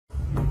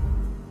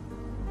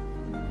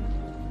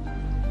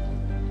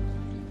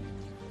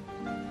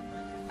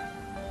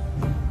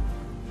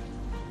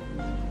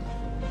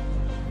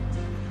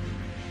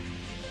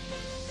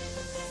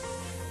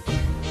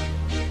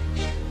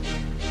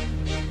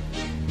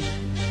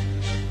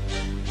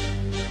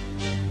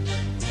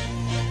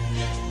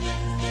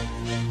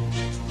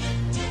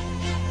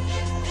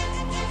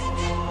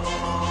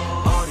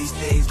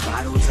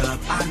up,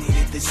 I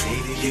needed to say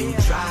to you.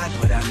 Tried,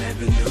 but I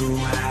never knew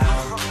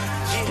how.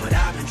 But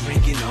I've been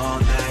drinking all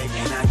night,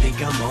 and I think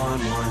I'm on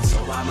one, so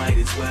I might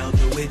as well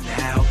do it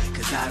now.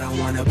 Cause I don't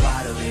wanna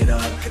bottle it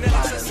up,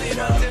 bottle it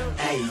up.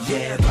 Hey,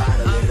 yeah,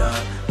 bottle it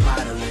up,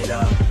 bottle it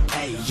up.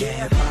 Hey,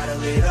 yeah,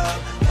 bottle it up,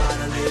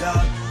 bottle it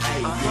up.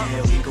 Hey,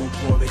 yeah, we gon'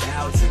 pour it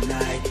out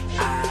tonight.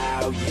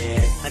 Oh,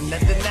 yeah.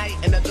 Another night,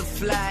 another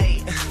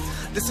flight.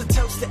 This a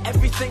toast to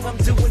everything I'm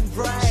doing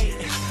right.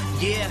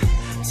 Yeah,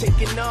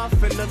 taking off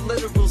in a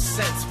literal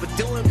sense, but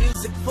doing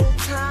music full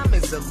time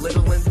is a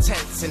little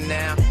intense. And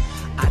now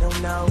I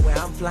don't know where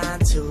I'm flying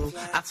to.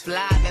 I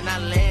fly, then I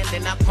land,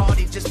 and I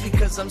party just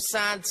because I'm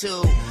signed to.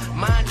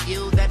 Mind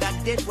you that I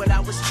did what I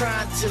was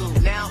trying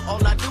to. Now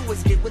all I do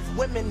is get with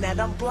women that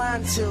I'm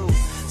blind to.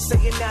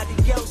 Saying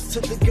adios to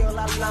the girl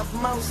I love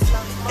most.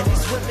 And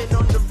these women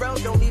on the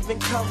road don't even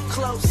come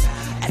close.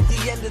 At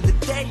the end of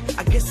the day,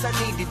 I guess I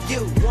needed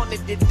you.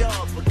 Wanted it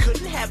all, but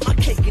couldn't have my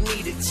cake and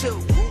eat it too.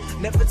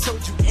 Never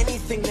told you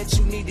anything that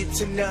you needed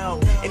to know.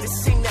 And it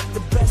seemed that the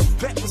best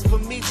bet was for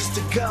me just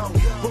to go.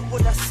 What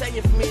would I say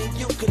if me and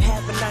you could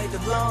have a night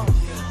alone?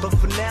 But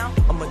for now,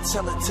 I'ma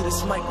tell it to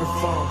this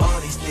microphone. All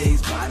these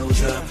days bottled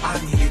up,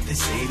 I needed to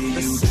say to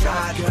you.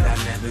 Tried, but I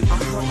never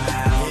knew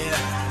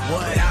how.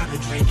 But I've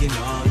been drinking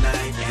all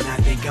night, and I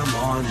think I'm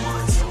on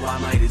one, so I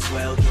might as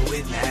well do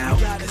it now.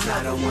 Cause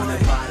I don't wanna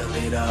bottle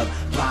it up,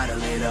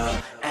 bottle it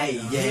up.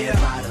 Hey, yeah,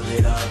 bottle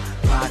it up,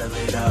 bottle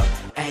it up.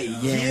 Hey,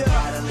 yeah,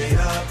 bottle it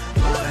up,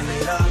 bottle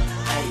it up.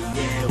 Hey,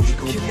 yeah, we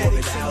gon' pour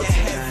it out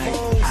tonight.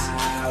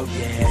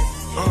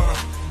 Oh,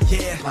 yeah,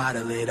 yeah,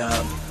 bottle it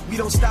up. We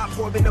don't stop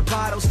pouring the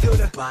bottles till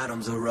the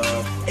bottoms are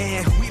up,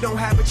 and we don't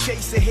have a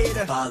chaser here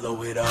to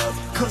follow it up.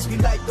 Cause we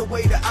like the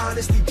way the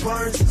honesty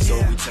burns. So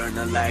we turn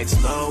the lights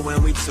low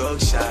when we took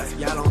shots.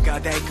 Y'all don't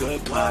got that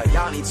good blood.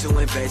 Y'all need to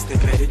invest in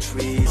better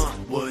trees,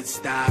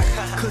 Woodstock.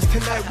 Cause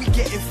tonight we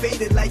getting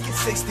faded like it's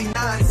 69.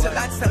 Till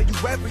I tell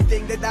you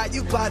everything that I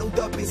you bottled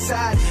up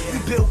inside. We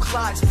build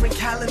clocks, print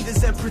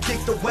calendars, and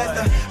predict the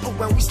weather. But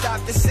when we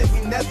stop to sit,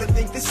 we never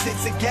think to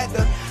sit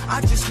together.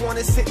 I just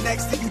wanna sit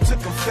next to you to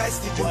confess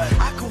to you.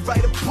 I could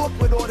write a book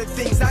with all the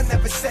things I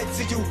never said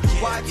to you.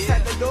 Why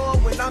tell it all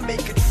when I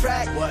make a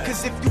track?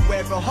 Cause if you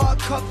wear a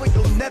hardcover,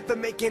 you'll never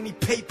make any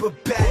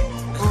paperback.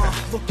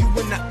 Look you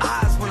in the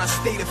eyes when I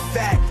state a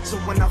fact. So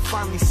when I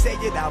finally say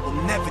it, I will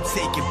never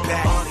take it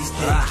back. All these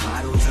days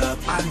bottled up,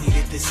 I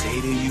needed to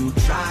say to you.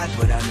 Tried,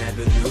 but I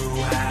never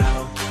knew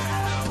how.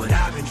 But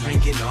I've been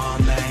drinking all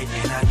night,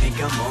 and I think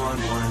I'm on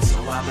one, so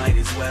I might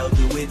as well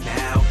do it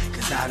now.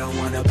 Cause I don't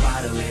wanna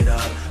bottle it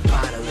up,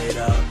 bottle it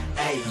up.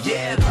 Hey,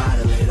 yeah,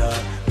 bottle it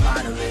up,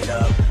 bottle it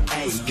up.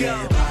 Hey,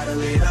 yeah, bottle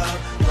it up,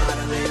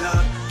 bottle it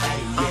up. Hey,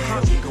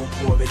 yeah, we gon'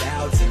 pour it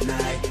out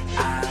tonight.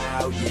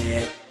 Oh,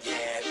 yeah,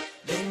 yeah.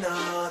 They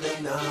know,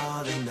 they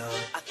know, they know.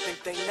 I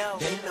think they know.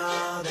 They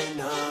know, they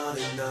know,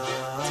 they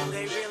know. Do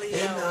they really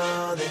They know?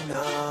 know, they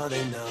know,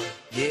 they know.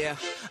 Yeah,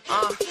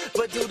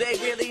 but do they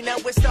really know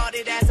it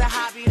started as a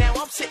hobby? Now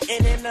I'm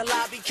sitting in the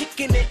lobby,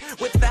 kicking it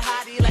with the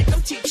hottie like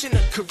I'm teaching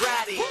a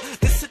karate.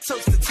 This a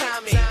toast to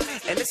Tommy,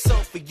 and it's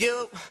all for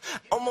you.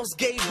 Almost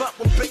gave up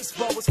when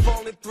baseball was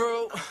falling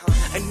through.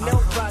 And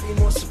nobody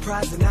more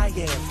surprised than I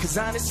am. Cause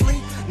honestly,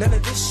 none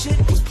of this shit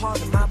was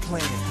part of my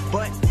plan.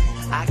 But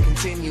I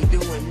continue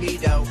doing me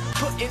though,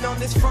 putting on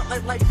this front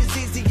like life is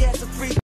easy as a free